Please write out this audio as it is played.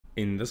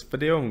In this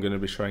video, I'm going to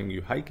be showing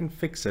you how you can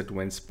fix it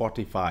when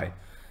Spotify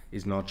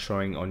is not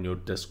showing on your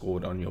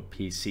Discord on your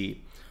PC.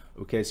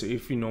 Okay, so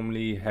if you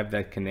normally have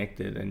that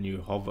connected and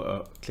you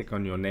hover, click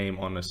on your name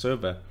on a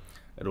server,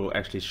 it will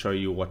actually show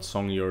you what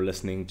song you're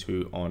listening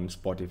to on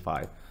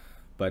Spotify.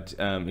 But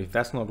if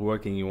that's not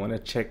working, you want to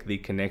check the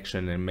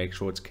connection and make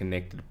sure it's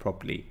connected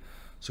properly.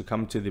 So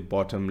come to the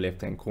bottom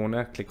left hand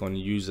corner, click on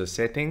user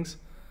settings.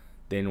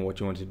 Then what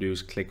you want to do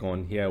is click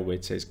on here where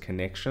it says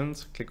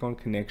connections, click on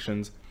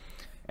connections.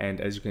 And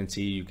as you can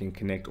see, you can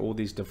connect all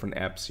these different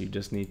apps. You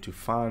just need to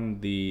find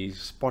the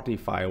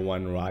Spotify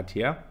one right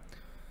here.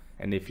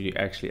 And if you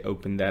actually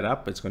open that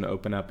up, it's going to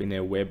open up in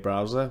a web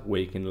browser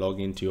where you can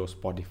log into your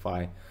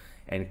Spotify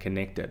and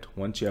connect it.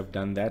 Once you have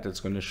done that,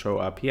 it's going to show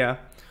up here.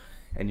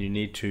 And you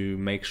need to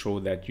make sure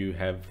that you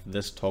have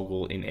this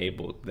toggle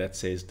enabled that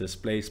says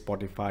display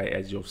Spotify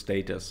as your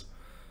status.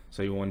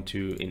 So you want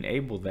to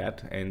enable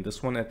that, and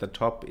this one at the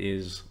top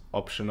is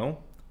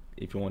optional.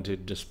 If you want to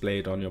display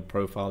it on your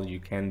profile, you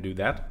can do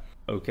that.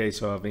 Okay,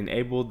 so I've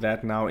enabled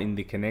that now in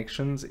the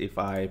connections. If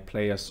I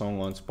play a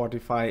song on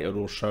Spotify, it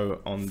will show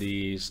on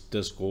the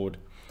Discord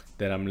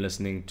that I'm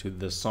listening to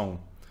this song.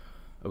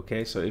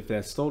 Okay, so if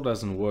that still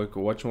doesn't work,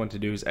 what you want to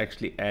do is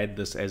actually add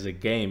this as a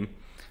game.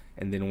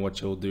 And then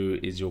what you'll do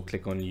is you'll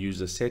click on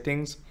user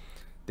settings.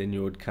 Then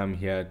you would come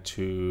here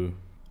to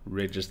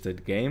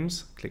registered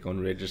games, click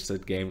on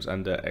registered games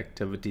under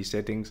activity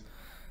settings.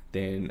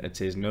 Then it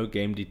says no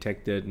game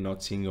detected,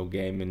 not seeing your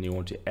game, and you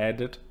want to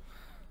add it.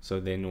 So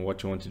then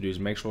what you want to do is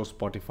make sure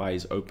Spotify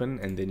is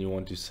open, and then you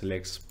want to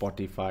select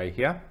Spotify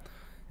here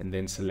and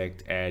then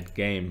select add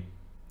game.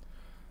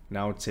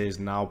 Now it says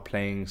now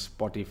playing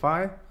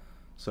Spotify,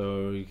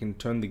 so you can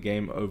turn the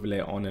game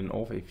overlay on and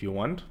off if you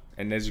want.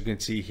 And as you can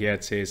see here,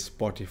 it says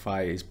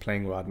Spotify is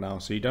playing right now,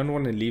 so you don't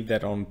want to leave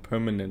that on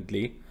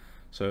permanently.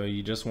 So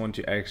you just want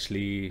to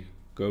actually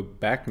go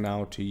back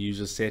now to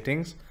user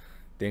settings,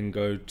 then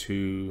go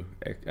to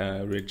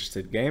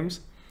registered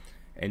games,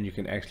 and you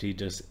can actually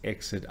just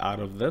exit out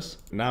of this.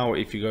 Now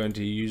if you go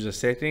into user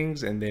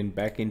settings and then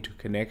back into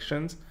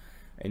connections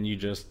and you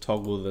just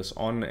toggle this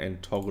on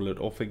and toggle it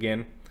off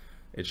again,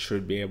 it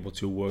should be able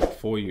to work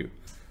for you.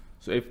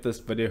 So if this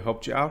video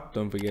helped you out,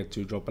 don't forget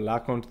to drop a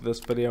like onto this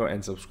video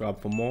and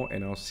subscribe for more,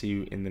 and I'll see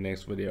you in the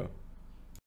next video.